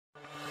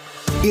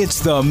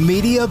It's the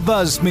Media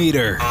Buzz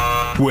Meter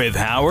with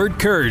Howard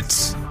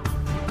Kurtz.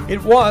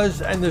 It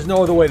was, and there's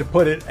no other way to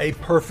put it, a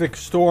perfect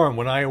storm.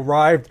 When I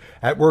arrived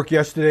at work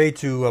yesterday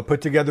to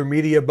put together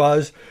Media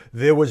Buzz,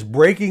 there was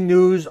breaking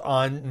news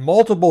on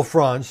multiple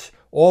fronts,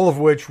 all of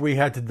which we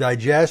had to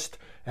digest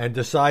and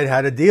decide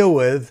how to deal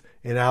with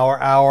in our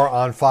hour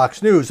on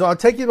Fox News. So I'll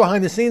take you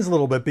behind the scenes a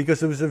little bit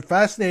because it was a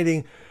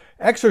fascinating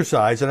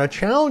exercise and a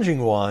challenging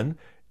one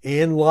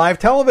in live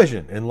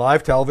television. In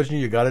live television,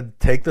 you got to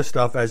take the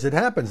stuff as it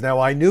happens. Now,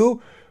 I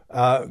knew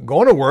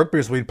going to work,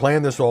 because we'd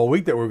planned this all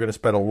week, that we were going to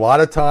spend a lot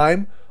of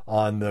time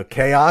on the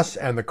chaos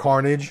and the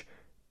carnage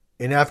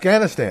in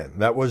Afghanistan.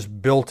 That was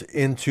built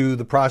into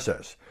the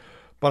process.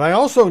 But I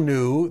also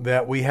knew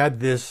that we had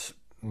this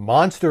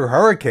monster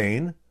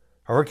hurricane,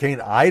 Hurricane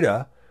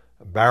Ida,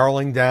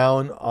 barreling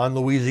down on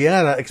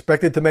Louisiana,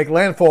 expected to make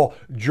landfall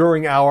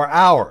during our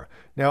hour.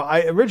 Now,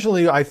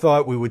 originally I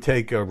thought we would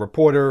take a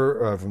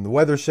reporter from the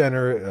Weather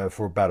Center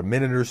for about a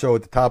minute or so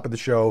at the top of the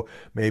show,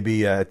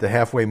 maybe at the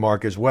halfway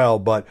mark as well.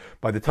 But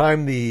by the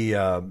time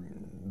the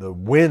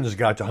winds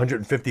got to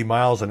 150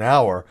 miles an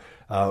hour,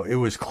 it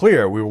was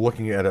clear we were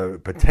looking at a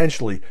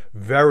potentially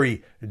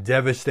very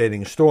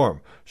devastating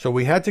storm. So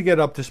we had to get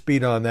up to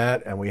speed on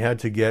that, and we had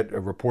to get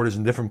reporters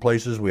in different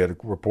places. We had a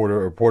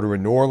reporter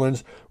in New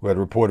Orleans. We had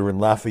a reporter in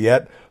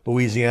Lafayette,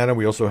 Louisiana.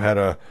 We also had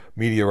a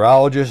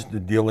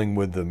meteorologist dealing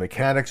with the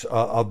mechanics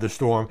of the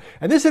storm.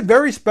 And this had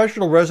very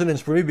special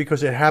resonance for me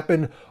because it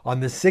happened on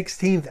the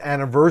 16th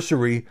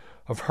anniversary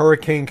of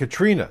Hurricane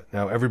Katrina.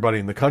 Now, everybody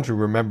in the country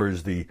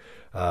remembers the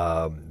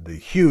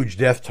huge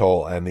death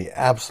toll and the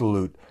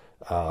absolute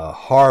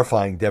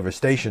horrifying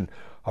devastation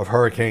of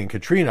Hurricane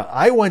Katrina.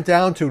 I went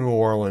down to New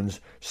Orleans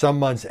some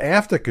months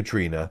after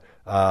Katrina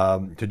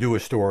to do a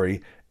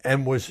story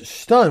and was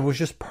stunned, was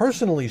just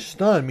personally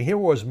stunned. I mean, here it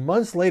was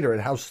months later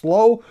at how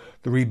slow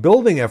the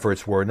rebuilding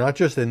efforts were, not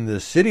just in the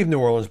city of New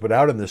Orleans, but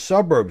out in the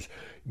suburbs,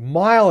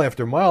 mile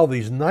after mile,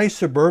 these nice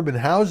suburban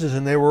houses,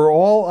 and they were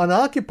all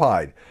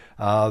unoccupied.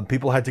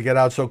 People had to get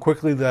out so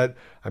quickly that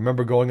I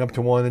remember going up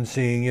to one and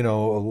seeing,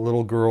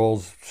 little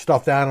girls,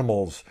 stuffed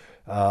animals,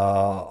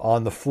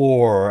 on the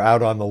floor or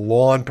out on the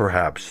lawn,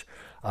 perhaps.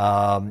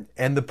 And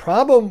the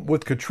problem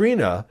with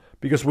Katrina,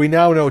 because we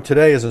now know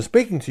today, as I'm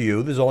speaking to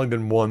you, there's only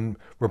been one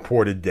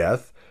reported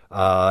death.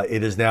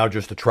 It is now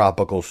just a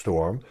tropical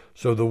storm.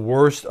 So the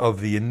worst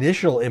of the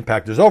initial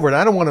impact is over. And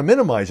I don't want to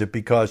minimize it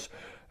because,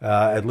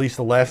 at least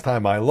the last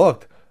time I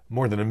looked,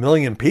 more than 1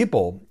 million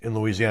people in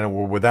Louisiana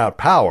were without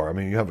power. I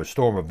mean, you have a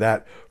storm of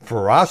that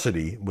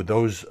ferocity with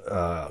those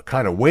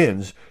kind of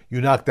winds, you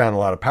knock down a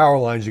lot of power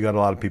lines, you got a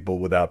lot of people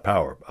without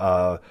power.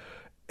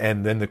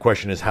 And then the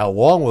question is, how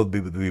long will it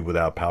be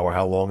without power?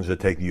 How long does it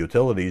take the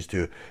utilities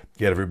to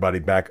get everybody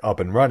back up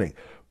and running?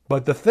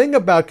 But the thing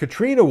about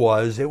Katrina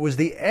was, it was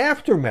the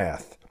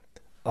aftermath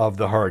of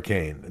the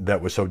hurricane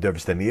that was so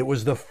devastating. It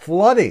was the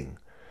flooding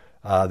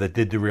that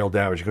did the real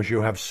damage, because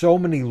you have so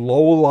many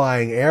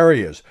low-lying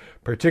areas,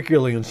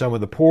 particularly in some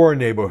of the poorer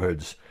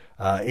neighborhoods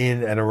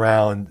in and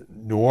around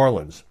New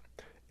Orleans.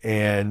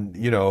 And,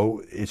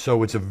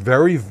 so it's a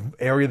very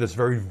area that's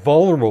very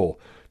vulnerable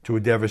to a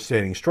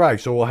devastating strike.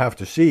 So we'll have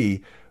to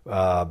see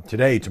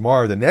today,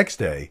 tomorrow, the next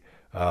day,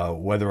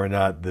 whether or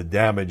not the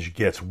damage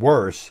gets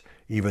worse,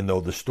 even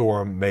though the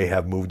storm may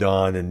have moved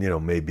on and,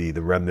 maybe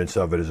the remnants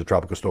of it as a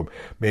tropical storm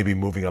may be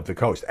moving up the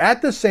coast.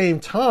 At the same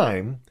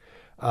time,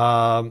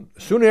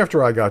 soon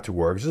after I got to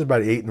work, this is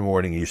about 8 in the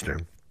morning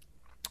Eastern,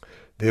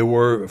 there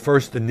were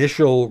first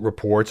initial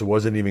reports, it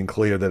wasn't even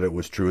clear that it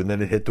was true, and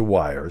then it hit the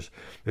wires,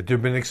 that there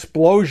had been an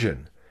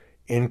explosion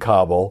in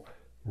Kabul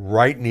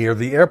right near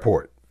the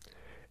airport.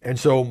 And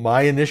so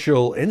my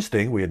initial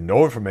instinct, we had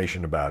no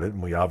information about it,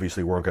 and we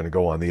obviously weren't going to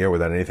go on the air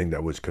without anything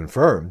that was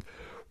confirmed,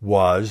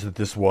 was that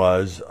this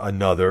was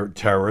another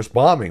terrorist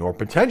bombing, or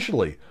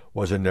potentially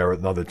was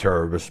another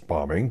terrorist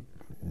bombing.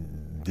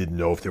 Didn't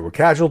know if there were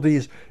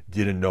casualties,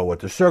 didn't know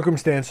what the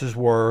circumstances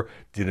were,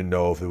 didn't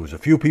know if there was a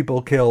few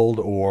people killed,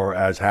 or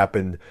as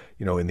happened,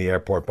 in the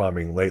airport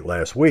bombing late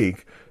last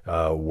week,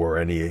 were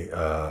any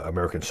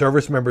American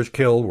service members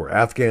killed, were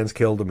Afghans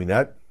killed? I mean,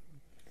 that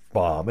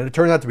bomb, and it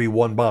turned out to be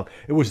one bomb.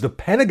 It was the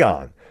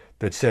Pentagon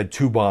that said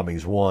 2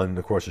 bombings, one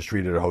across the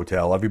street at a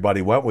hotel.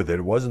 Everybody went with it.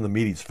 It wasn't the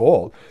media's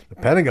fault. The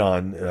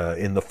Pentagon,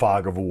 in the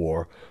fog of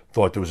war,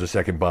 thought there was a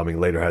second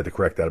bombing, later had to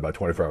correct that about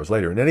 24 hours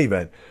later. In any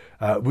event,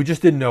 we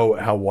just didn't know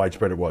how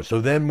widespread it was. So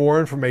then more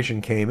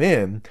information came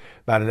in.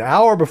 About an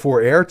hour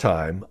before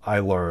airtime, I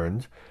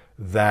learned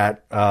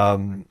that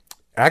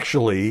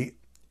actually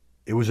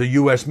it was a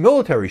U.S.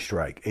 military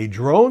strike, a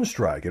drone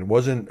strike. It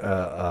wasn't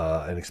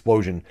an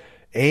explosion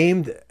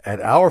aimed at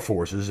our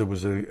forces. It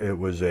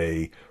was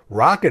a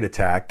rocket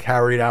attack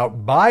carried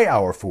out by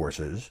our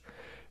forces,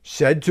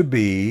 said to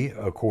be,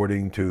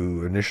 according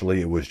to, initially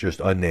it was just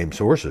unnamed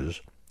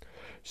sources,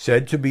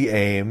 said to be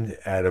aimed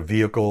at a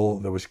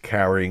vehicle that was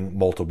carrying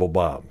multiple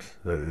bombs.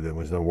 There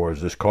was, in other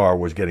words, this car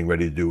was getting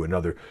ready to do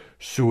another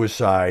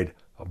suicide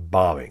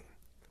bombing.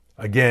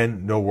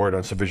 Again, no word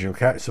on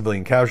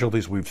civilian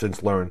casualties. We've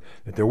since learned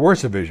that there were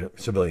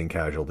civilian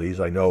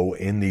casualties. I know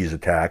in these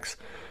attacks,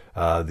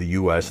 the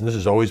U.S., and this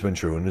has always been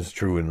true, and this is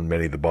true in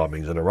many of the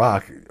bombings in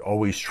Iraq,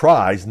 always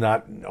tries,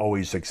 not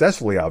always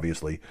successfully,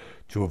 obviously,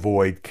 to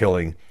avoid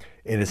killing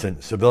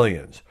innocent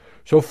civilians.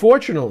 So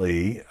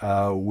fortunately,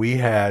 we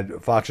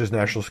had Fox's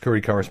national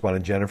security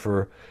correspondent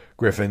Jennifer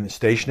Griffin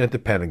stationed at the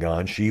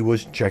Pentagon. She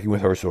was checking with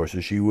her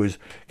sources. She was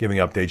giving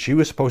updates. She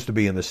was supposed to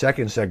be in the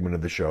second segment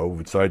of the show.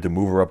 We decided to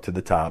move her up to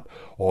the top.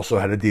 Also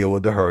had to deal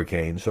with the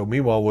hurricane. So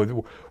meanwhile,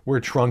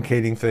 we're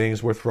truncating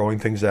things. We're throwing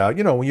things out.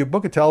 You know, when you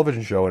book a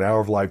television show, an hour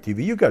of live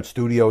TV, you got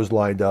studios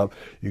lined up.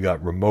 You got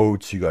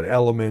remotes. You got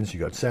elements. You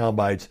got sound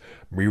bites,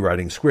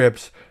 rewriting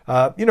scripts.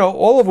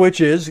 All of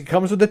which it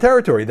comes with the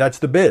territory. That's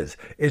the biz.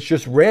 It's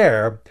just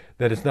rare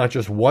that it's not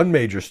just one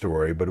major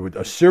story, but with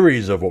a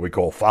series of what we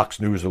call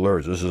Fox News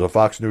alerts. This is a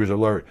Fox News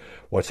alert.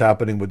 What's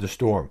happening with the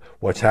storm?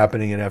 What's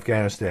happening in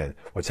Afghanistan?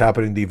 What's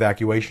happening in the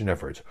evacuation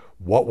efforts?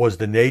 What was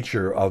the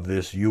nature of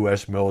this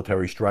U.S.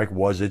 military strike?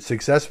 Was it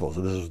successful? So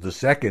this is the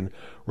second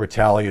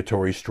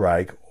retaliatory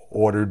strike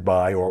ordered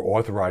by or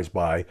authorized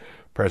by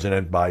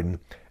President Biden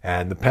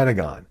and the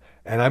Pentagon.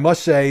 And I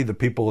must say, the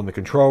people in the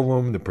control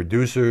room, the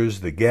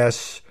producers, the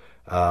guests,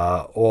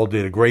 all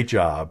did a great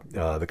job.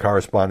 The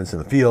correspondents in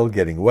the field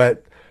getting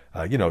wet.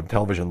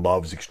 Television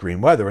loves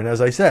extreme weather. And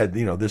as I said,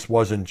 this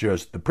wasn't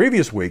just the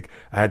previous week.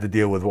 I had to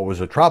deal with what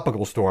was a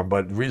tropical storm,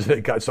 but the reason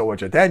it got so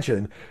much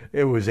attention,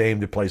 it was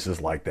aimed at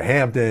places like the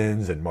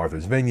Hamptons and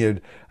Martha's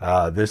Vineyard.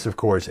 This, of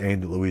course,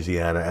 aimed at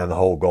Louisiana and the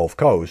whole Gulf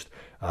Coast,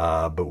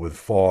 but with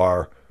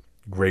far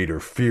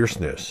greater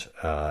fierceness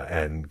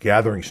and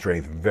gathering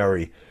strength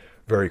very,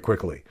 very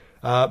quickly.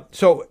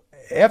 So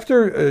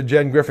after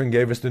Jen Griffin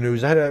gave us the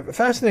news, I had a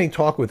fascinating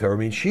talk with her. I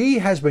mean, she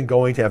has been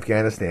going to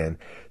Afghanistan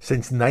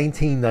since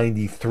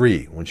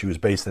 1993 when she was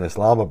based in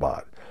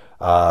Islamabad.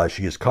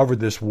 She has covered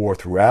this war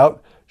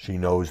throughout. She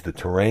knows the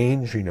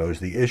terrain. She knows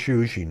the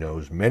issues. She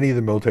knows many of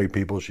the military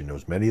people. She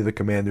knows many of the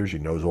commanders. She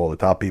knows all the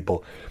top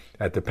people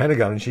at the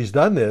Pentagon. And she's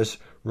done this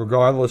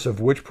regardless of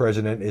which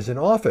president is in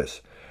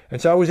office.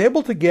 And so I was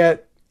able to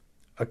get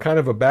a kind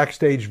of a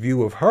backstage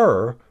view of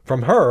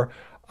from her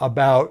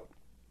about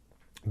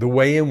the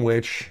way in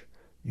which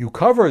you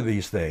cover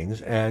these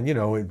things. And,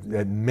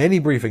 at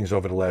many briefings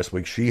over the last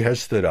week, she has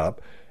stood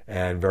up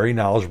and very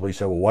knowledgeably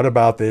said, well, what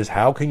about this?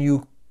 How can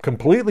you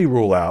completely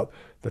rule out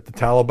that the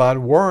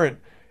Taliban weren't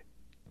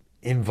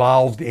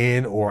involved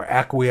in or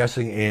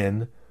acquiescing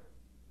in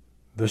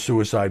the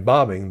suicide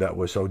bombing that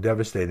was so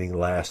devastating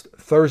last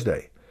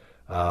Thursday?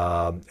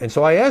 And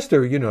so I asked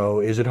her,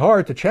 is it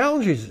hard to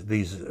challenge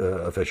these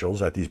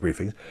officials at these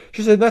briefings?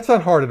 She said, that's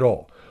not hard at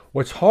all.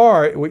 What's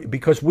hard,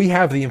 because we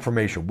have the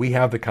information, we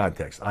have the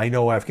context. I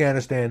know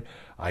Afghanistan,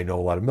 I know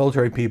a lot of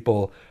military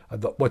people.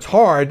 What's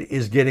hard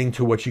is getting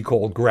to what she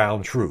called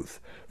ground truth,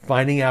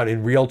 finding out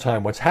in real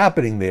time what's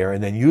happening there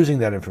and then using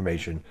that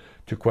information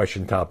to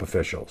question top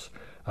officials.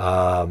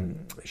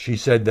 She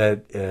said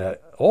that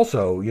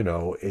also,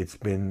 it's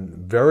been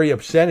very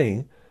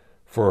upsetting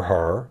for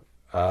her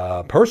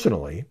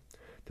personally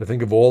to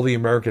think of all the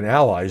American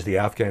allies, the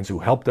Afghans who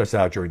helped us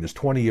out during this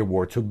 20-year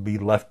war, to be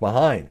left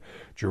behind.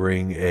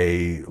 During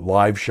a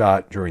live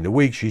shot during the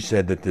week, she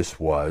said that this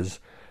was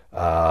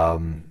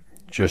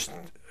just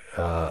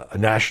a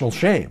national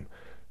shame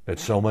that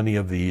so many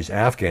of these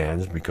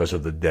Afghans, because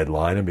of the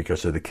deadline and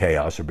because of the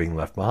chaos, are being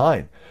left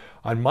behind.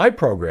 On my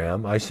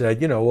program, I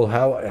said, well,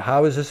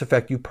 how does this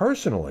affect you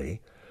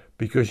personally?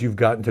 Because you've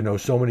gotten to know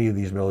so many of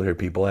these military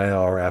people and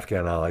our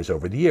Afghan allies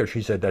over the years.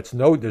 She said, there's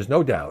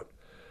no doubt.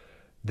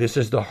 This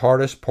is the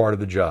hardest part of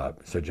the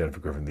job, said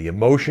Jennifer Griffin. The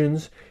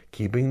emotions,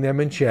 keeping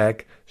them in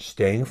check,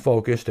 staying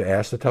focused to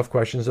ask the tough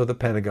questions of the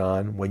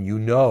Pentagon when you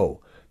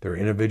know there are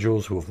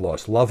individuals who have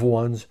lost loved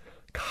ones,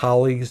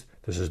 colleagues.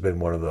 This has been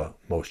one of the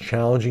most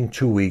challenging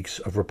 2 weeks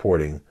of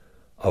reporting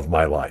of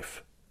my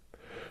life.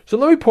 So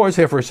let me pause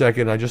here for a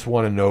second. I just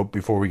want to note,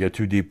 before we get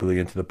too deeply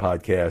into the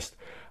podcast,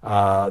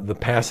 the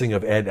passing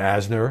of Ed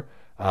Asner.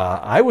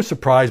 I was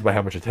surprised by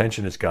how much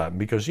attention it's gotten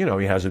because, he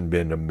hasn't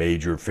been a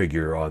major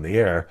figure on the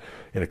air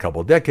in a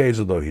couple of decades,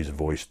 although he's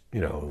voiced,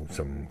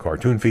 some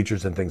cartoon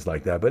features and things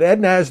like that. But Ed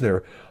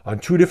Asner on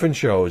two different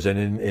shows,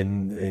 and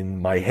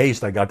in my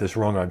haste, I got this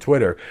wrong on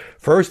Twitter.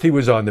 First, he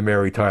was on the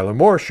Mary Tyler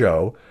Moore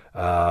show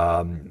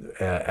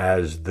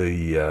as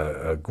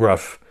the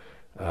gruff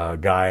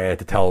guy at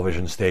the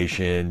television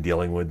station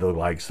dealing with the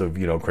likes of,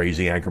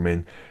 crazy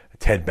anchorman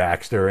Ted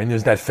Baxter. And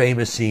there's that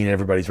famous scene,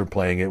 everybody's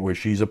replaying it, where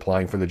she's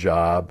applying for the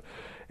job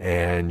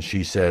and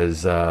she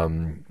says,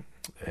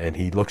 and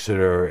he looks at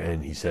her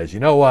and he says, you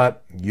know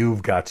what,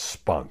 you've got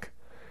spunk.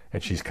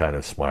 And she's kind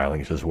of smiling.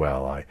 He says,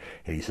 and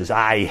he says,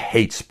 I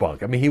hate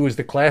spunk. I mean, he was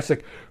the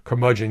classic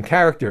curmudgeon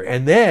character.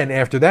 And then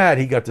after that,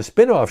 he got the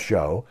spin-off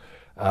show,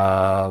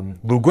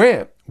 Lou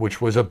Grant, which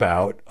was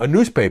about a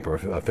newspaper,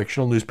 a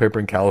fictional newspaper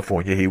in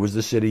California. He was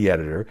the city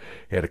editor.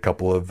 He had a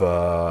couple of,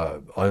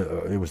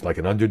 it was like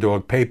an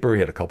underdog paper. He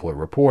had a couple of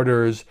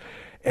reporters.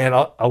 And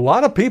a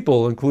lot of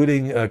people,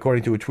 including,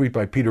 according to a tweet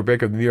by Peter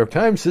Baker of the New York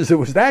Times, says it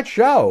was that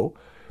show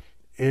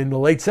in the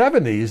late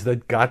 70s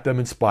that got them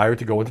inspired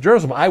to go into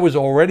journalism. I was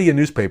already a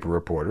newspaper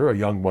reporter, a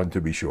young one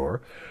to be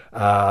sure.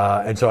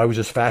 And so I was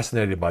just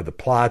fascinated by the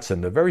plots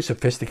and the very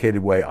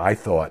sophisticated way I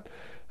thought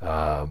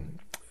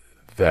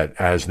that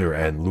Asner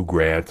and Lou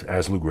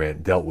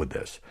Grant dealt with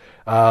this.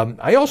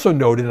 I also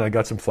noted, and I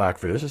got some flack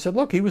for this, I said,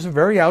 look, he was a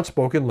very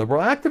outspoken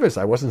liberal activist.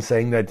 I wasn't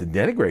saying that to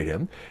denigrate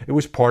him. It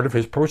was part of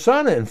his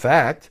persona. In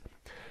fact,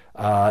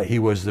 he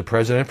was the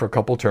president for a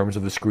couple terms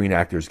of the Screen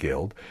Actors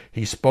Guild.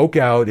 He spoke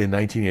out in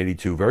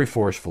 1982 very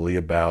forcefully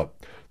about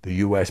the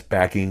U.S.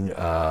 backing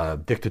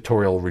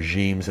dictatorial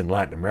regimes in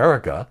Latin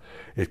America.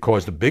 It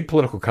caused a big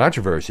political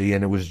controversy,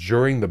 and it was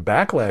during the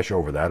backlash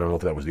over that, I don't know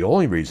if that was the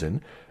only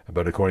reason,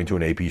 but according to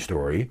an AP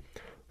story,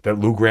 that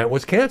Lou Grant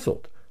was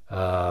canceled.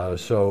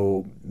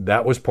 So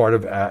that was part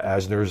of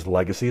Asner's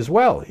legacy as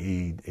well.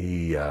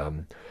 He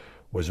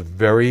was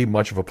very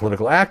much of a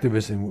political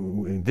activist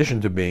in addition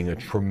to being a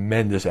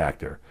tremendous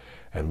actor.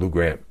 And Lou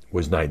Grant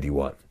was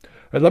 91.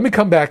 Right, let me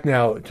come back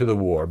now to the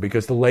war,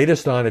 because the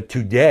latest on it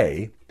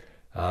today,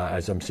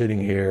 as I'm sitting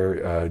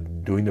here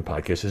doing the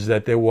podcast, is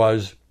that there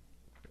was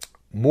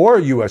more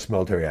U.S.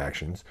 military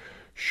actions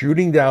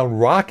shooting down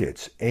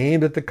rockets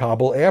aimed at the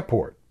Kabul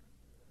airport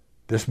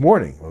this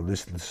morning,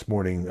 this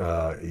morning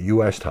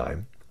U.S.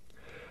 time,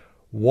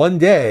 one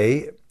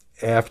day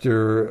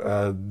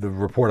after the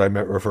report I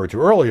referred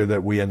to earlier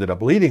that we ended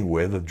up leading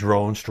with, a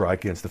drone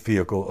strike against a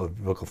vehicle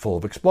full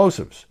of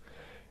explosives.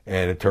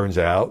 And it turns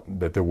out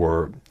that there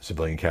were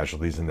civilian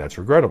casualties, and that's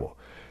regrettable.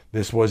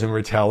 This was in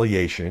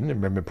retaliation.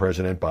 Remember,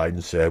 President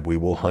Biden said, we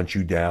will hunt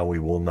you down, we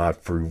will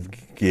not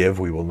forgive,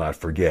 we will not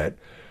forget,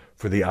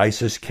 for the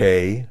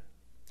ISIS-K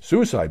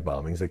suicide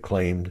bombings that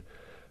claimed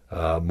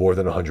more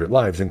than 100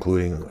 lives,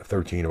 including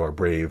 13 of our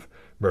brave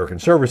American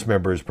service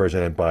members.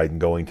 President Biden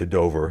going to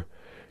Dover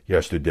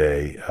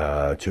yesterday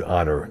to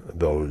honor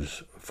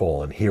those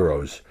fallen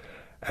heroes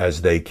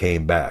as they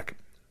came back.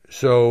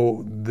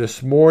 So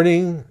this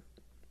morning,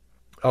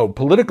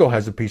 Politico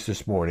has a piece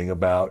this morning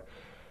about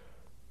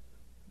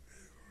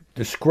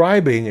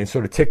describing in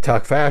sort of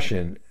TikTok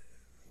fashion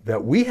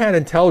that we had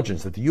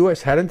intelligence, that the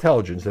U.S. had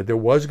intelligence that there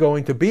was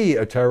going to be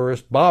a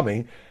terrorist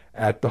bombing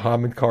at the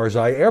Hamid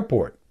Karzai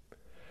airport.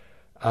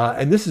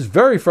 And this is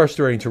very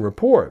frustrating to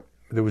report.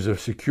 There was a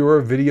secure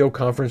video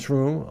conference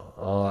room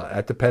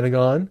at the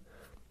Pentagon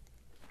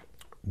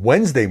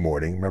Wednesday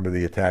morning. Remember,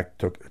 the attack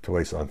took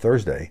place on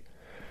Thursday.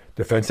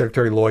 Defense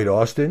Secretary Lloyd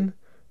Austin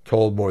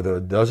told more than a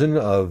dozen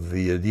of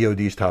the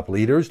DoD's top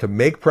leaders to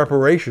make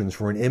preparations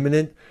for an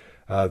imminent,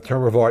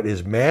 term of art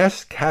is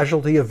mass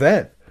casualty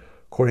event,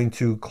 according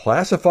to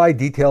classified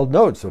detailed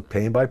notes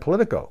obtained by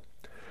Politico.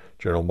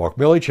 General Mark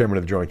Milley, chairman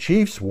of the Joint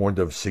Chiefs, warned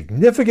of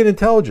significant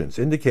intelligence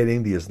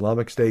indicating the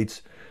Islamic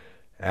State's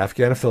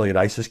Afghan affiliate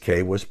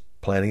ISIS-K was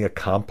planning a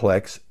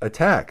complex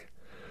attack.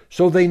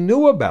 So they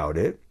knew about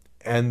it,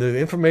 and the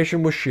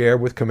information was shared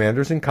with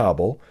commanders in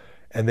Kabul,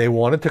 and they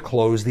wanted to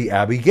close the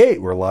Abbey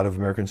Gate, where a lot of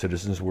American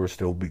citizens were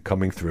still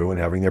coming through and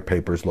having their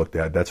papers looked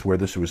at. That's where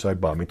the suicide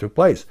bombing took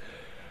place.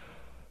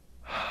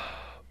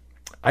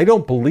 I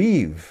don't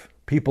believe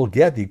people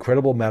get the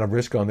incredible amount of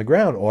risk on the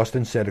ground,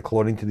 Austin said,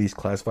 according to these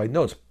classified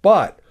notes.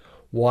 But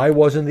why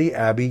wasn't the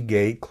Abbey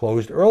Gate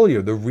closed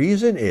earlier? The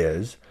reason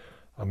is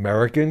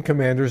American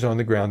commanders on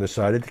the ground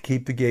decided to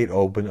keep the gate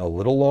open a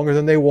little longer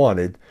than they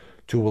wanted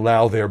to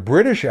allow their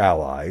British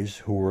allies,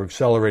 who were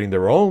accelerating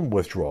their own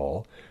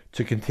withdrawal,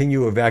 to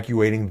continue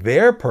evacuating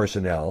their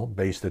personnel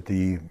based at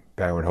the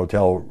Barron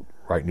Hotel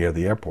right near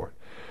the airport.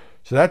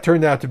 So that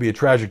turned out to be a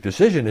tragic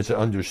decision. It's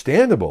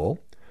understandable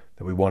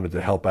that we wanted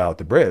to help out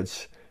the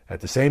Brits.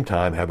 At the same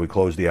time, had we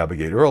closed the Abbey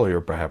Gate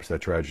earlier, perhaps that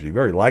tragedy,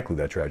 very likely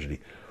that tragedy,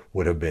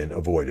 would have been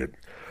avoided.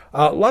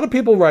 A lot of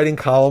people writing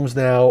columns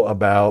now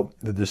about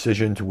the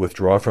decision to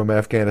withdraw from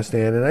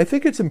Afghanistan, and I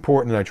think it's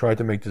important, and I tried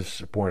to make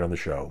this point on the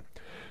show,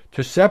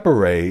 to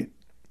separate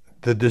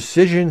the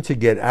decision to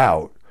get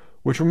out,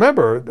 which,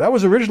 remember, that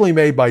was originally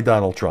made by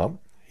Donald Trump.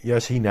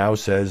 Yes, he now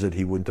says that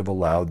he wouldn't have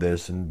allowed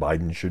this and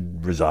Biden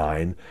should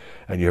resign,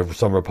 and you have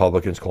some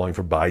Republicans calling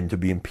for Biden to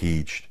be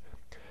impeached.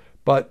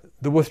 But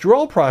the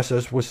withdrawal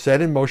process was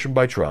set in motion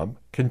by Trump,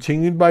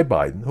 continued by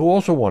Biden, who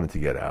also wanted to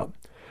get out,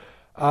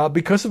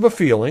 because of a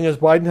feeling, as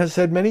Biden has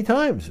said many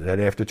times, that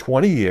after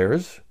 20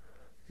 years,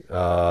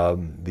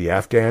 the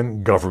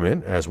Afghan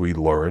government, as we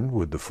learned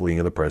with the fleeing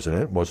of the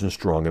president, wasn't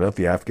strong enough.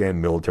 The Afghan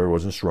military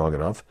wasn't strong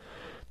enough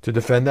to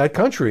defend that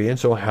country. And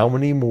so how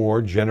many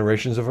more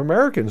generations of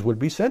Americans would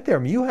be sent there? I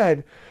mean, you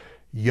had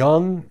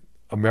young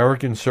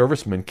American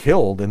servicemen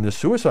killed in this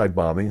suicide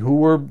bombing who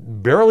were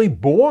barely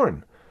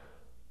born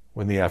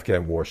when the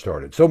Afghan war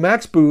started. So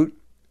Max Boot,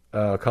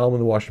 a column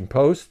in the Washington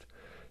Post,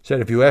 said,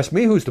 if you ask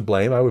me who's to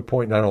blame, I would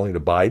point not only to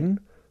Biden,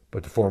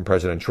 but to former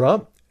President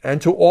Trump,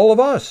 and to all of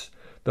us,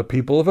 the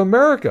people of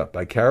America,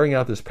 by carrying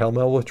out this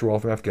pell-mell withdrawal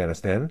from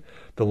Afghanistan.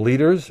 The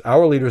leaders,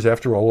 our leaders,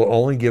 after all, were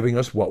only giving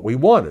us what we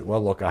wanted.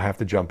 Well, look, I have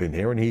to jump in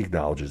here, and he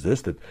acknowledges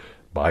this, that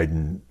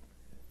Biden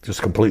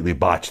just completely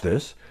botched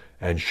this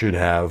and should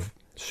have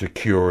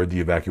secured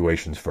the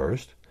evacuations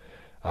first.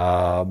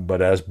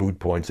 But as Boot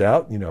points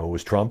out, it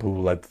was Trump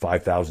who let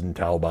 5,000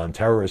 Taliban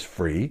terrorists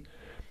free,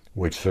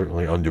 which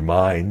certainly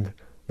undermined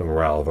the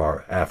morale of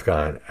our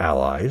Afghan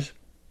allies.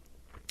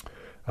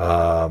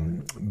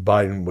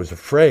 Biden was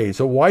afraid.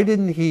 So why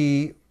didn't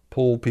he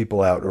pull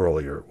people out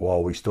earlier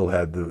while we still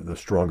had the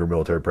stronger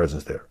military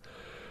presence there?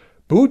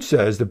 Boot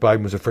says that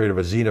Biden was afraid of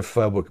a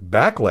xenophobic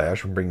backlash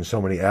from bringing so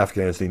many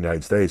Afghans to the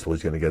United States. Well,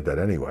 he's going to get that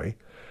anyway.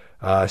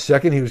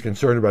 Second, he was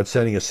concerned about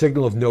sending a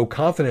signal of no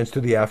confidence to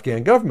the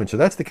Afghan government. So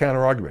that's the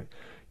counter-argument.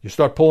 You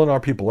start pulling our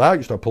people out,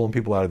 you start pulling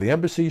people out of the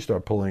embassy, you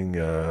start pulling,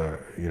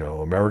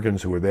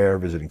 Americans who are there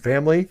visiting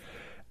family,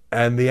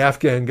 and the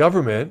Afghan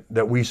government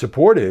that we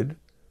supported,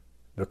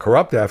 the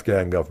corrupt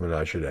Afghan government,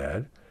 I should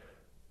add,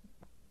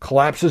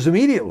 collapses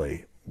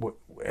immediately.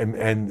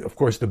 And of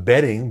course, the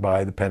betting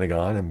by the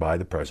Pentagon and by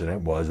the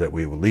president was that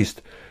we would, at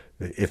least,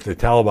 if the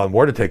Taliban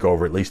were to take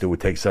over, at least it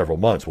would take several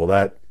months. Well,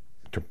 that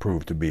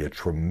proved to be a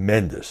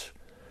tremendous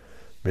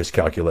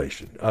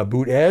miscalculation.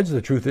 Boot adds,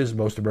 the truth is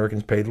most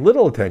Americans paid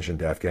little attention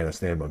to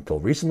Afghanistan until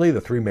recently.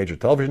 The three major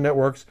television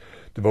networks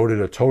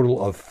devoted a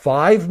total of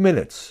 5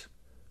 minutes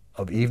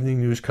of evening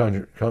news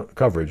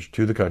coverage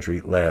to the country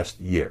last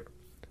year.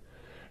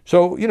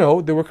 So,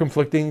 there were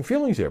conflicting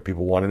feelings there.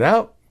 People wanted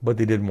out, but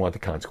they didn't want the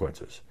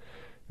consequences.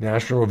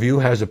 National Review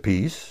has a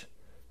piece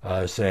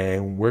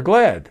saying, we're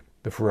glad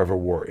the forever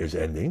war is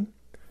ending.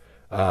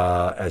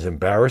 As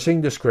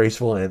embarrassing,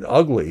 disgraceful, and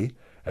ugly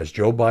as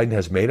Joe Biden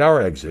has made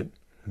our exit,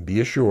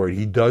 be assured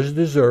he does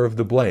deserve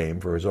the blame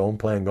for his own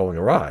plan going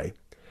awry.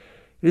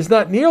 It is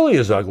not nearly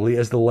as ugly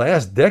as the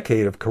last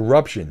decade of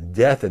corruption,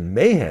 death, and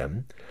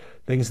mayhem,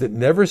 things that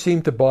never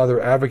seemed to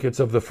bother advocates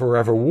of the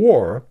forever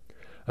war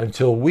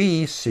until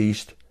we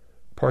ceased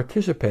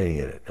participating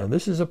in it. Now,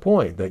 this is a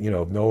point that,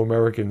 no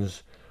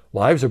Americans'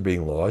 lives are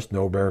being lost,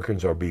 no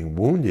Americans are being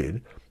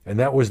wounded, and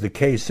that was the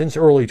case since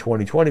early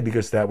 2020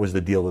 because that was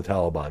the deal the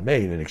Taliban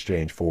made in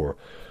exchange for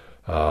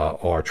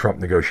our Trump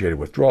negotiated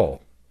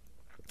withdrawal.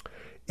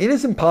 It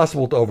is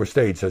impossible to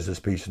overstate, says this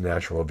piece in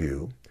National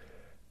Review,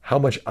 how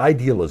much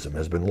idealism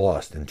has been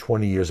lost in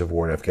 20 years of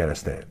war in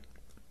Afghanistan.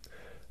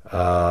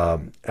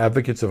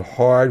 Advocates of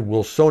hard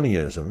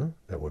Wilsonianism,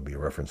 that would be a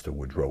reference to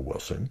Woodrow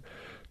Wilson,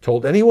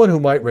 told anyone who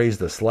might raise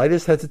the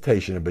slightest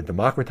hesitation about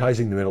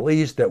democratizing the Middle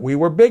East that we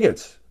were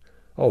bigots.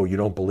 Oh, you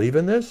don't believe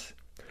in this?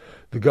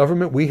 The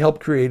government we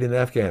helped create in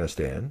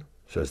Afghanistan,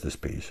 says this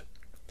piece,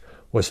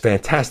 was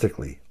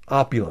fantastically,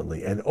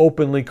 opulently, and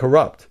openly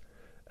corrupt.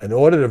 An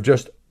audit of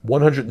just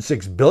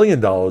 $106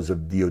 billion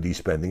of DoD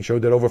spending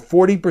showed that over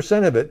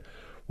 40% of it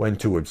went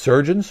to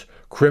insurgents,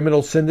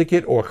 criminal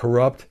syndicate, or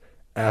corrupt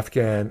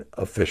Afghan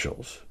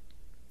officials.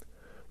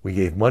 We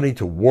gave money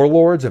to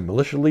warlords and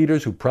militia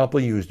leaders who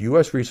promptly used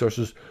U.S.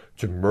 resources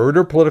to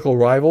murder political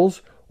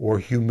rivals or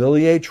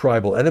humiliate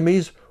tribal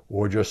enemies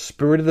or just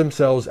spirited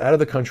themselves out of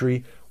the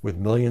country with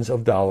millions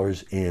of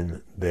dollars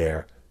in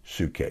their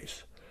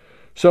suitcase.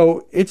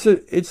 So it's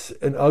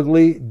an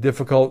ugly,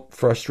 difficult,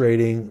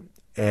 frustrating,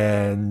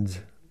 and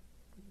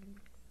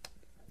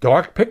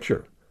dark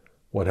picture,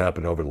 what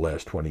happened over the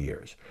last 20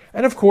 years.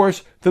 And of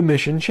course, the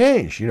mission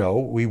changed.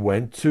 We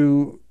went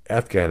to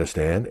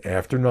Afghanistan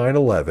after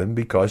 9/11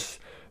 because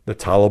the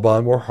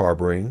Taliban were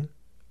harboring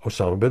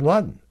Osama bin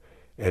Laden.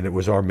 And it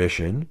was our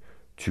mission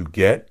to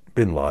get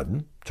bin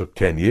Laden. It took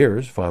 10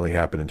 years, finally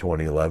happened in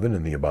 2011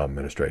 in the Obama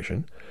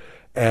administration.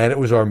 And it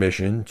was our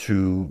mission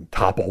to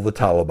topple the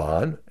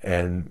Taliban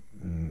and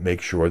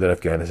make sure that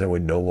Afghanistan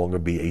would no longer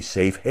be a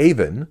safe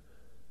haven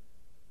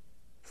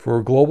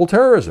for global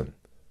terrorism.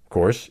 Of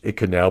course, it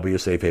could now be a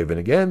safe haven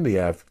again.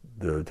 The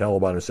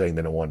Taliban are saying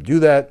they don't want to do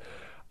that.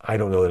 I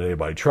don't know that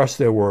anybody trusts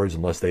their words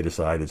unless they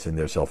decide it's in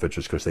their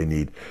self-interest because they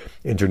need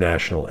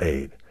international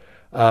aid.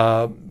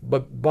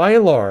 But by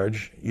and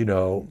large,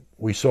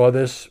 we saw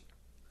this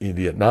in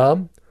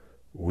Vietnam.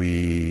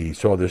 We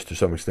saw this to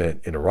some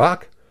extent in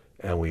Iraq.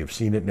 And we have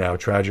seen it now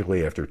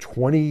tragically after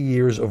 20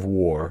 years of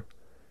war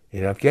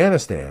in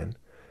Afghanistan,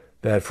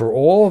 that for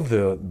all of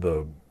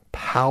the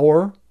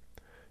power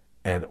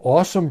and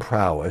awesome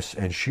prowess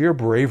and sheer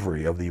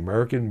bravery of the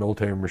American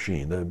military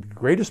machine, the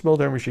greatest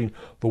military machine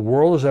the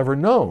world has ever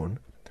known,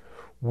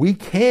 we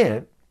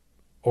can't,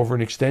 over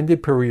an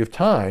extended period of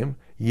time,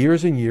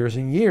 years and years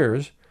and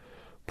years,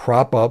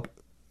 prop up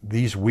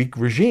these weak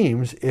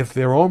regimes if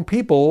their own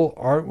people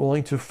aren't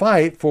willing to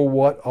fight for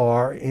what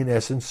are, in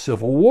essence,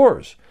 civil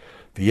wars.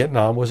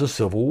 Vietnam was a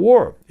civil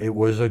war. It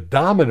was a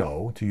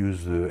domino, to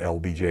use the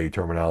LBJ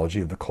terminology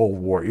of the Cold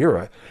War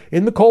era,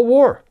 in the Cold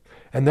War.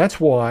 And that's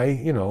why,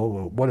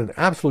 what an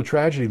absolute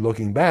tragedy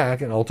looking back.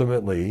 And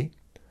ultimately,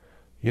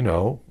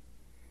 the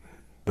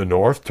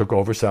North took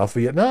over South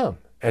Vietnam.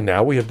 And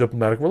now we have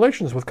diplomatic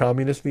relations with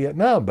communist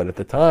Vietnam. But at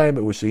the time,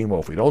 it was seen,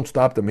 well, if we don't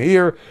stop them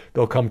here,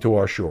 they'll come to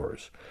our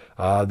shores.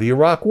 The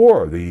Iraq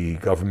War, the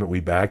government we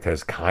backed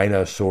has kind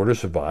of sort of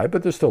survived,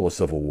 but there's still a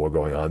civil war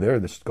going on there.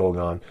 This is going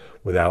on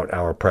without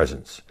our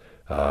presence.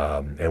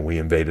 And we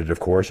invaded, of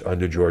course,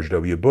 under George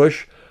W.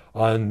 Bush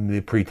on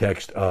the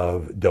pretext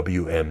of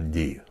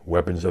WMD,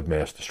 weapons of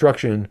mass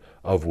destruction,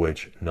 of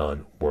which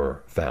none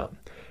were found.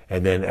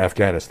 And then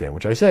Afghanistan,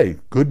 which I say,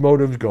 good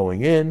motives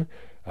going in,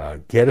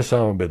 get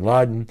Osama bin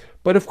Laden.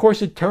 But of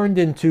course, it turned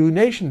into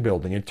nation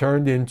building. It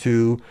turned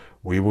into,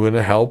 we were going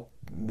to help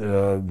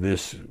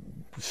this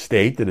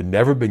state that had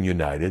never been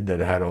united,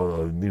 that had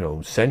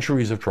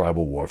centuries of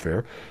tribal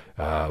warfare,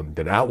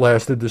 that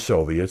outlasted the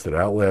Soviets, that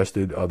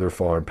outlasted other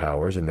foreign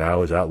powers, and now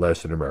has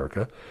outlasted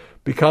America,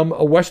 become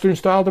a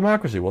Western-style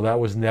democracy. Well, that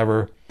was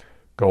never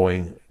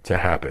going to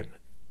happen.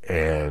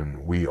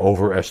 And we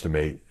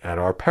overestimate, at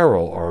our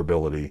peril, our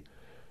ability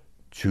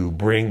to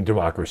bring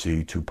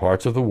democracy to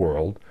parts of the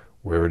world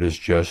where it has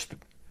just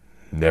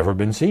never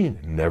been seen,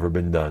 never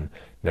been done,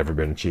 never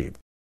been achieved.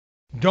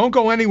 Don't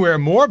go anywhere.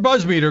 More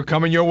BuzzMeter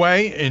coming your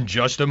way in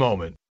just a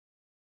moment.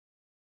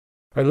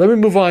 All right, let me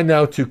move on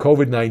now to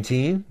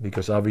COVID-19,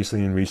 because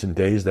obviously in recent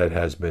days that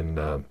has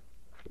been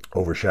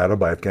overshadowed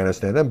by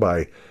Afghanistan and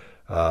by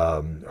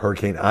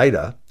Hurricane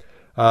Ida.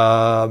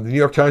 The New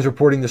York Times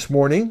reporting this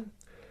morning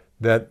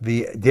that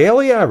the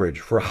daily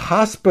average for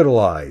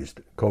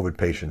hospitalized COVID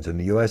patients in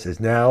the U.S. is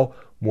now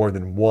more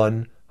than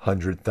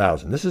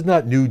 100,000. This is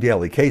not new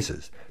daily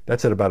cases.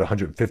 That's at about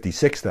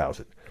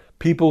 156,000.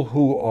 People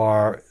who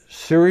are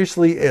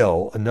seriously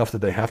ill enough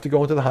that they have to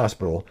go into the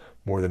hospital,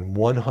 more than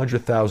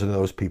 100,000 of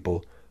those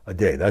people a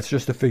day. That's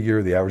just a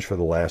figure, the average for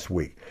the last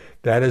week.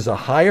 That is a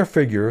higher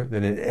figure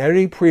than in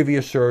any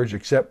previous surge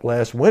except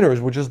last winter's,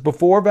 which is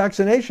before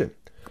vaccination.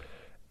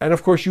 And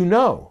of course, you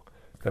know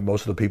that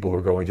most of the people who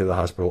are going to the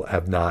hospital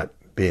have not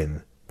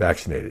been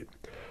vaccinated.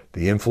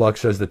 The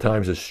influx, as the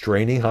Times, is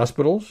straining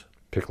hospitals,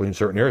 particularly in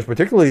certain areas.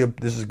 Particularly,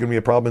 this is going to be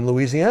a problem in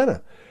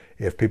Louisiana.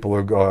 If people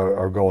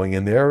are going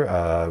in there,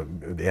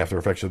 the after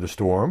effects of the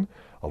storm,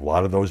 a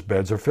lot of those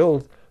beds are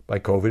filled by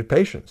COVID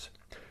patients.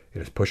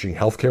 It is pushing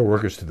healthcare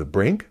workers to the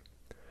brink.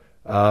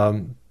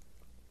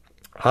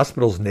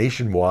 Hospitals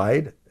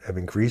nationwide have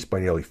increased by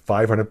nearly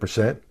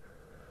 500%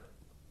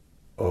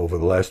 over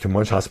the last 2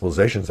 months,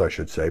 hospitalizations, I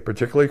should say,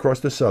 particularly across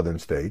the southern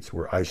states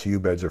where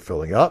ICU beds are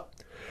filling up.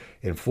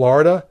 In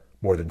Florida,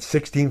 more than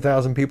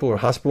 16,000 people are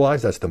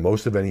hospitalized. That's the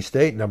most of any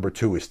state. Number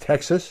 2 is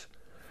Texas,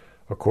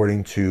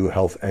 according to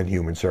Health and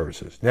Human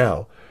Services.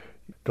 Now,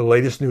 the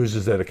latest news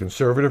is that a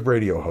conservative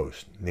radio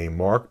host named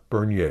Mark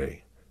Bernier,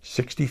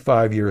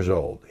 65 years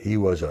old, he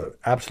was an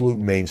absolute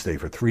mainstay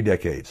for 3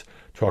 decades,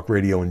 talk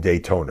radio in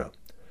Daytona.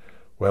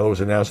 Well, it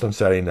was announced on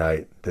Saturday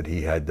night that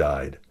he had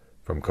died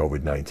from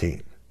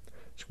COVID-19.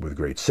 With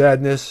great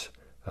sadness,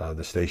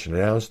 the station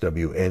announced,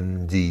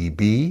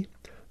 WNDB,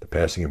 the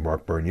passing of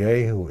Mark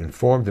Bernier, who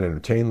informed and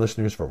entertained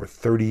listeners for over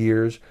 30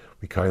 years.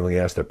 We kindly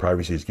ask that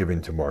privacy is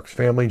given to Mark's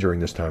family during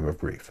this time of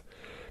grief.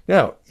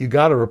 Now, you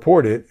got to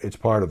report it. It's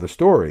part of the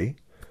story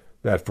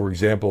that, for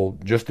example,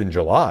 just in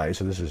July,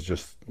 so this is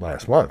just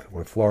last month,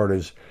 when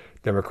Florida's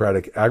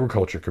Democratic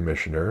Agriculture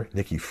Commissioner,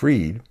 Nikki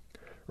Fried,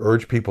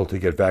 urged people to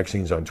get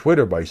vaccines on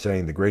Twitter by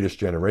saying the greatest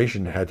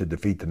generation had to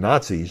defeat the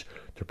Nazis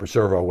to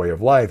preserve our way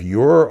of life.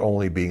 You're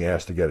only being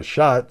asked to get a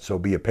shot, so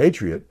be a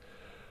patriot.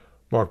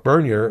 Mark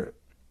Bernier,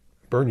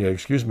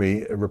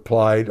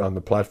 replied on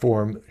the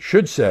platform,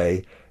 should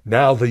say,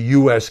 now the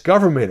U.S.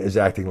 government is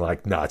acting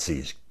like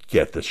Nazis.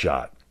 Get the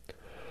shot.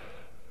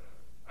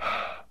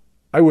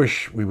 I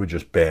wish we would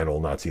just ban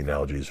all Nazi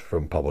analogies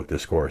from public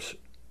discourse.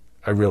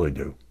 I really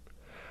do.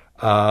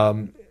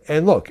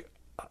 And look,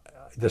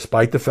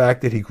 despite the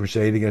fact that he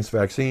crusaded against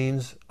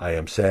vaccines, I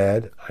am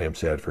sad. I am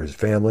sad for his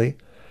family.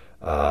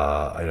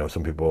 I know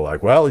some people are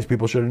like, well, these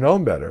people should have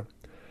known better.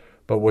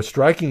 But what's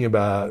striking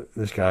about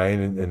this guy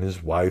and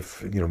his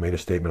wife, made a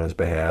statement on his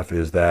behalf,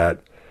 is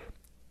that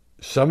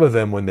some of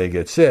them, when they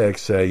get sick,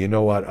 say, you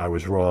know what, I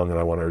was wrong and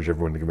I want to urge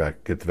everyone to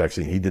get the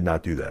vaccine. He did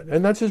not do that.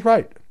 And that's his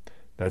right.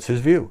 That's his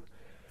view.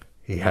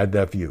 He had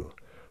that view.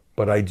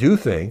 But I do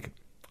think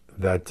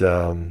that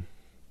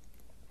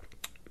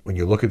when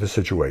you look at the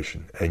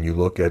situation and you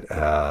look at,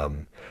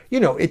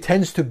 it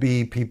tends to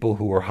be people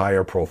who are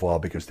higher profile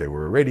because they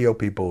were radio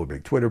people or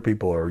big Twitter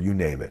people or you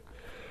name it.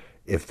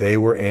 If they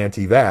were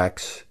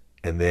anti-vax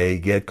and they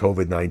get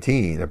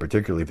COVID-19, and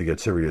particularly if they get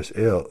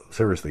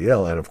seriously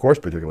ill, and of course,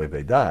 particularly if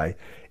they die,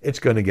 it's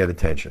going to get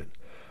attention.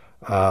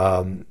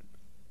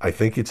 I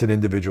think it's an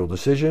individual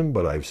decision,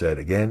 but I've said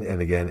again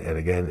and again and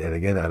again and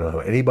again, I don't know how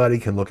anybody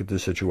can look at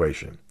this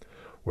situation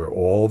where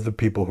all of the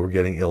people who are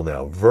getting ill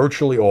now,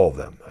 virtually all of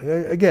them,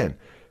 again,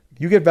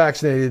 you get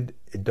vaccinated,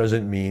 it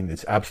doesn't mean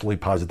it's absolutely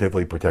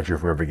positively protects you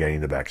from ever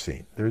getting the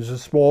vaccine. There's a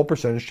small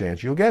percentage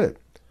chance you'll get it,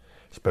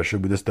 especially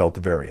with this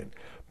Delta variant.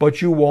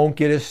 But you won't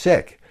get as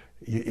sick.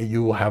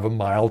 You will have a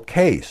mild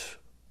case,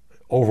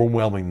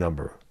 overwhelming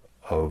number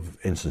of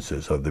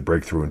instances of the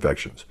breakthrough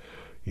infections.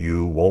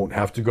 You won't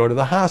have to go to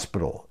the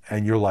hospital,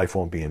 and your life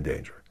won't be in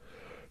danger.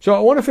 So I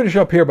want to finish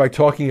up here by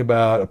talking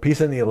about a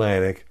piece in The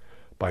Atlantic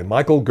by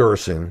Michael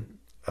Gerson.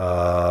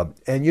 And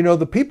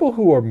the people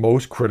who are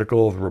most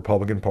critical of the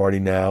Republican Party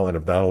now and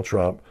of Donald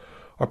Trump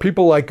are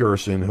people like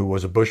Gerson, who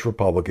was a Bush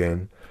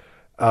Republican,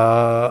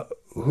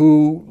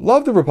 who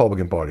love the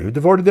Republican Party, who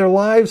devoted their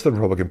lives to the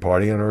Republican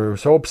Party and are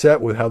so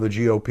upset with how the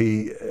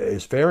GOP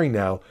is faring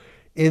now,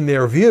 in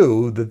their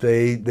view, that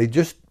they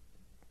just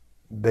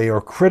they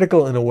are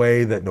critical in a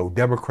way that no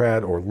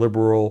Democrat or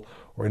liberal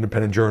or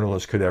independent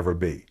journalist could ever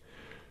be.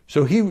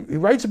 So he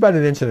writes about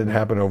an incident that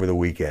happened over the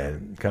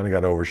weekend, kind of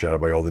got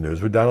overshadowed by all the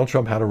news, where Donald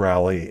Trump had a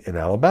rally in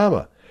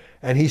Alabama.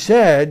 And he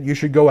said, you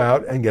should go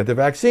out and get the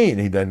vaccine.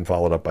 He then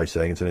followed up by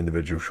saying it's an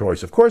individual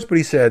choice, of course, but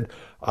he said,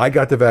 I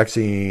got the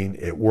vaccine,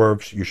 it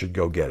works, you should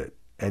go get it.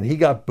 And he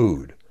got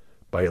booed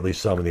by at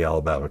least some of the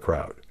Alabama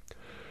crowd.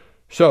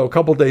 So a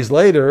couple days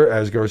later,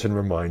 as Gerson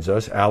reminds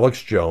us,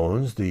 Alex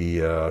Jones,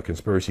 the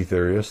conspiracy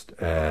theorist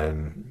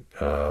and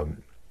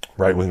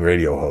right-wing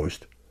radio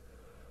host,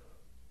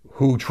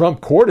 who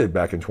Trump courted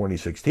back in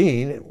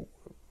 2016,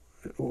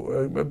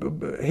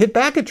 hit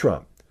back at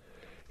Trump.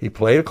 He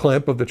played a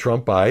clip of the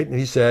Trump bite, and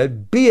he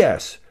said,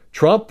 BS,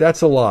 Trump,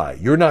 that's a lie.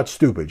 You're not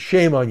stupid.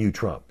 Shame on you,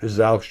 Trump. This is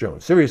Alex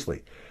Jones.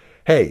 Seriously.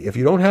 Hey, if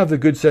you don't have the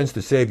good sense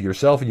to save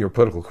yourself and your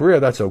political career,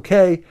 that's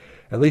okay.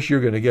 At least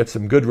you're going to get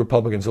some good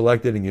Republicans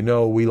elected, and you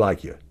know we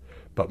like you.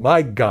 But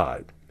my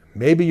God,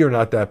 maybe you're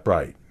not that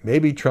bright.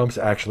 Maybe Trump's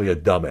actually a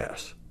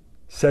dumbass,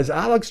 says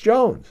Alex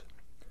Jones.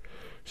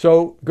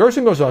 So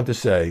Gerson goes on to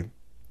say,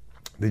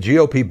 the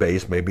GOP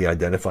base may be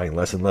identifying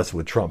less and less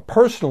with Trump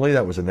personally.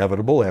 That was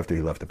inevitable after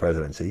he left the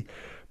presidency.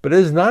 But it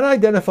is not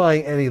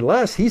identifying any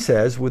less, he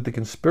says, with the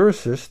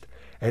conspiracist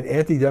and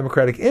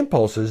anti-democratic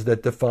impulses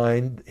that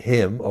defined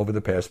him over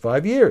the past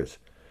 5 years.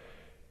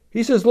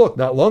 He says, look,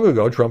 not long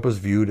ago, Trump was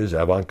viewed as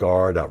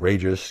avant-garde,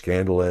 outrageous,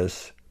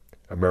 scandalous,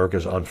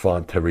 America's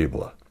enfant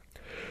terrible.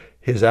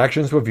 His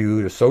actions were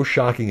viewed as so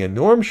shocking and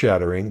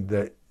norm-shattering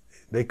that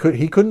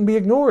he couldn't be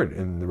ignored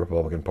in the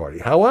Republican Party.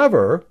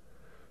 However,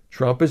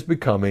 Trump is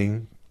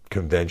becoming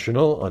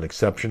conventional,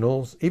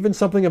 unexceptional, even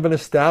something of an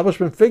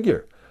establishment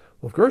figure.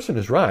 Well, if Gerson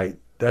is right,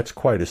 that's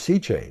quite a sea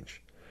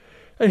change.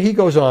 And he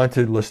goes on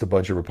to list a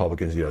bunch of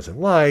Republicans he doesn't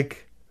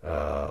like,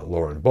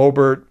 Lauren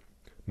Boebert,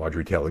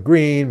 Marjorie Taylor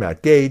Greene,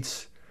 Matt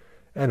Gaetz,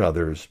 and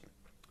others.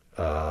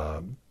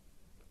 And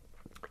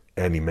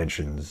he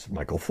mentions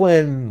Michael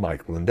Flynn,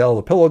 Mike Lindell,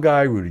 the pillow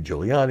guy, Rudy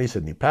Giuliani,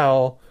 Sidney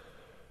Powell,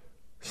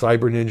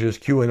 cyber ninjas,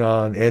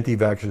 QAnon,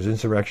 anti-vaxxers,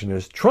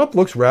 insurrectionists. Trump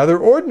looks rather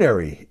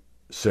ordinary,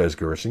 says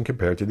Gerson,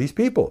 compared to these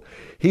people.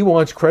 He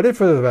wants credit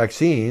for the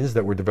vaccines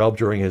that were developed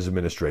during his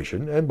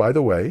administration, and by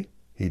the way,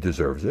 he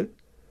deserves it.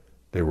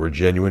 They were a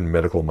genuine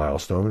medical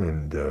milestone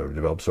and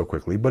developed so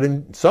quickly. But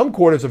in some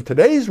quarters of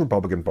today's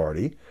Republican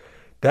Party,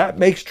 that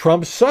makes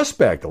Trump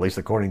suspect, at least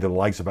according to the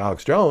likes of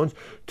Alex Jones,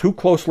 too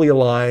closely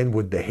aligned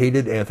with the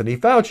hated Anthony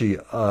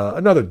Fauci,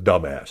 another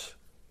dumbass,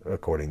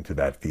 according to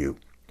that view.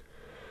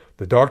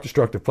 The dark,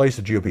 destructive place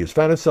the GOP has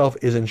found itself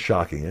isn't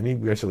shocking. And he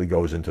basically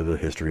goes into the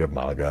history of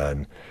MAGA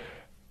and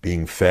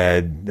being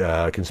fed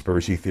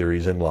conspiracy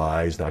theories and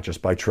lies, not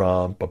just by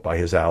Trump, but by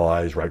his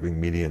allies, right-wing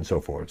media, and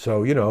so forth.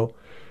 So, you know,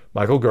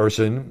 Michael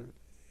Gerson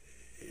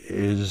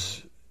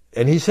is,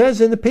 and he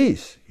says in the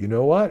piece, you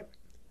know what?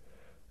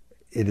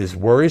 It is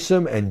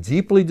worrisome and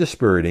deeply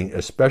dispiriting,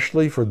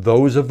 especially for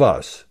those of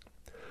us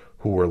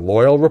who were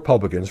loyal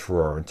Republicans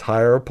for our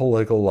entire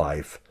political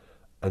life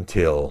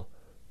until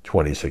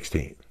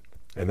 2016.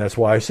 And that's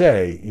why I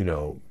say, you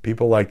know,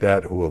 people like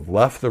that who have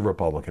left the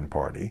Republican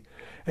Party,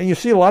 and you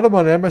see a lot of them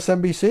on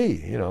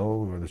MSNBC, you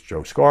know, there's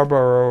Joe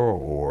Scarborough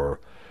or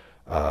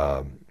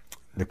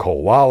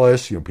Nicole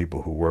Wallace, you know,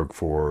 people who work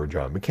for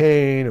John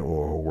McCain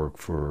or who work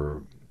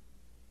for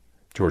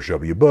George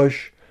W.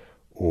 Bush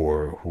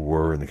or who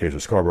were, in the case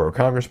of Scarborough,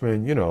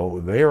 congressmen, you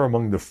know, they are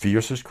among the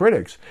fiercest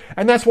critics.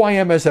 And that's why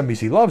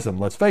MSNBC loves them,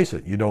 let's face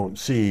it. You don't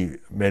see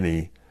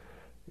many,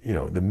 you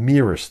know, the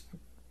merest,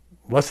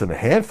 less than a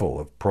handful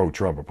of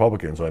pro-Trump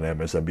Republicans on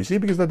MSNBC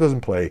because that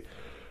doesn't play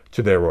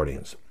to their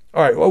audience.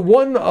 All right, well,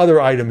 one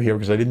other item here,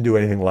 because I didn't do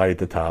anything light at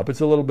the top.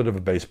 It's a little bit of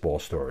a baseball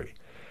story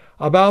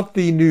about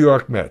the New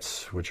York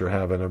Mets, which are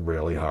having a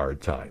really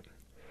hard time.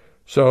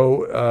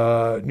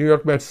 So, New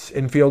York Mets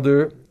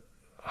infielder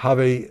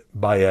Javi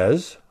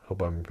Baez,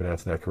 hope I'm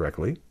pronouncing that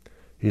correctly,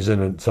 he's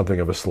in something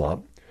of a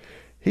slump.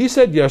 He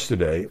said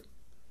yesterday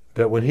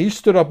that when he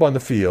stood up on the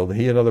field,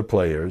 he and other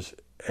players,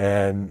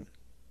 and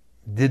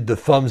did the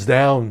thumbs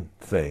down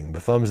thing, the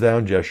thumbs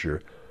down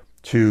gesture,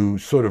 to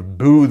sort of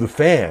boo the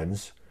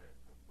fans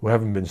who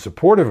haven't been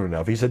supportive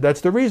enough, he said that's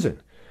the reason.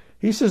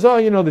 He says, oh,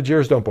 you know, the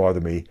jeers don't bother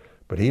me,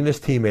 but he and his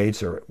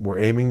teammates were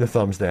aiming the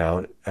thumbs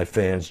down at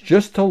fans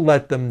just to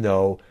let them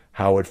know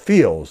how it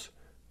feels,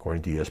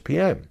 according to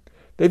ESPN.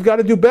 They've got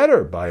to do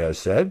better, Baez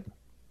said.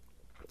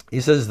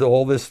 He says that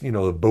all this, you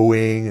know, the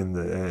booing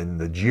and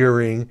the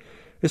jeering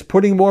is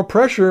putting more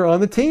pressure on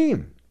the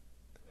team.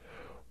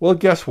 Well,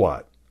 guess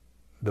what?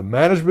 The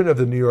management of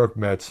the New York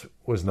Mets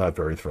was not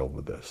very thrilled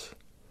with this.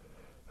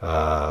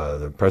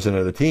 The president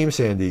of the team,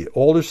 Sandy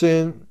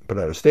Alderson, put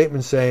out a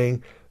statement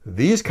saying,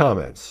 these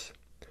comments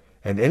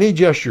and any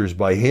gestures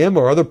by him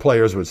or other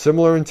players with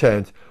similar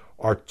intent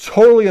are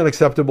totally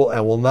unacceptable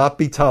and will not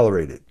be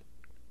tolerated.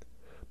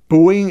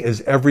 Booing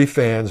is every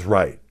fan's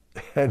right.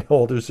 And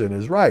Alderson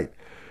is right.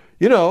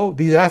 You know,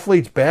 these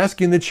athletes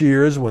bask in the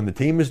cheers when the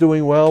team is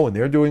doing well, when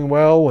they're doing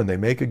well, when they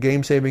make a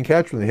game-saving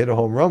catch, when they hit a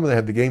home run, when they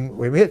have the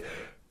game-winning hit.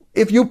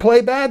 If you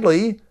play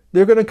badly,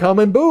 they're going to come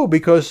and boo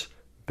because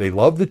They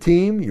love the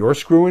team. You're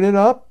screwing it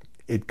up.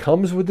 It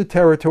comes with the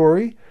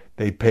territory.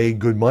 They pay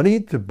good money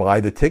to buy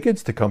the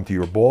tickets to come to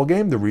your ball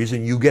game. The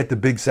reason you get the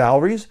big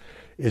salaries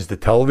is the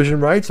television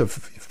rights of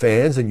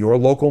fans in your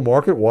local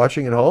market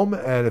watching at home.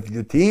 And if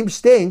the team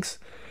stinks,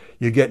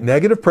 you get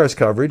negative press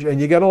coverage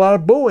and you get a lot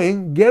of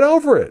booing. Get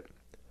over it.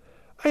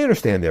 I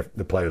understand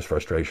the players'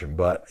 frustration,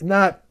 but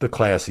not the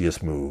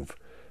classiest move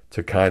to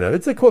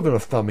it's the equivalent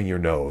of thumbing your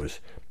nose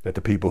at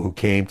the people who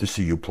came to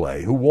see you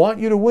play, who want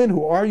you to win,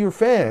 who are your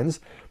fans,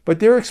 but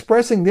they're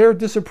expressing their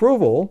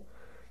disapproval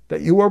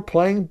that you are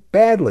playing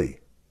badly.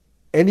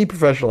 Any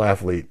professional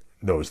athlete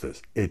knows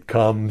this. It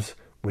comes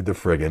with the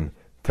friggin'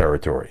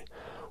 territory.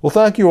 Well,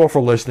 thank you all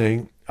for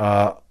listening.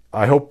 I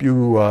hope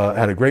you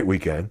had a great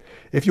weekend.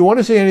 If you want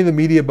to see any of the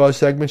Media Buzz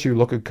segments, you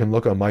can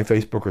look on my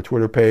Facebook or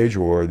Twitter page,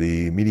 or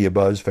the Media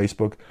Buzz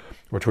Facebook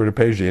or Twitter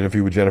page. The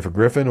interview with Jennifer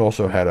Griffin.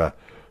 Also had a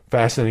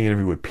fascinating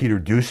interview with Peter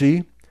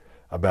Doocy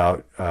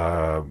about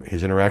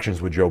his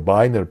interactions with Joe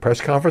Biden at a press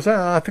conference.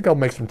 I think I'll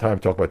make some time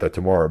to talk about that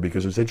tomorrow,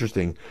 because it's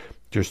interesting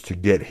just to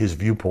get his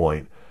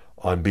viewpoint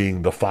on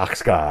being the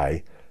Fox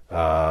guy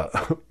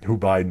who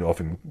Biden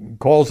often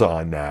calls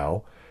on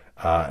now,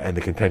 and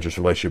the contentious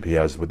relationship he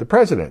has with the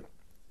president.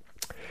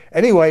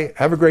 Anyway,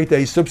 have a great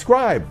day.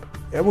 Subscribe.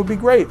 It would be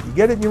great. You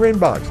get it in your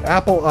inbox.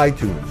 Apple,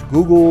 iTunes,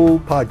 Google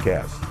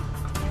Podcasts,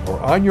 or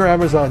on your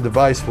Amazon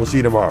device. We'll see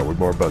you tomorrow with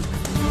more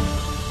BuzzFeed.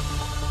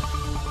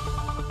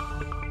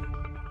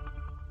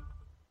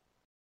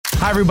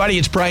 Hi, everybody.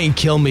 It's Brian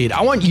Kilmeade.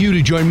 I want you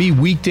to join me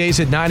weekdays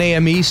at 9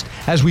 a.m. East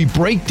as we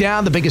break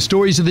down the biggest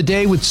stories of the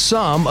day with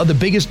some of the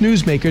biggest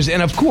newsmakers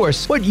and, of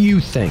course, what you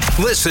think.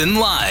 Listen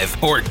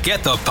live or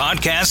get the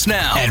podcast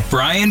now at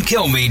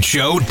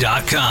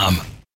BrianKilmeadeShow.com.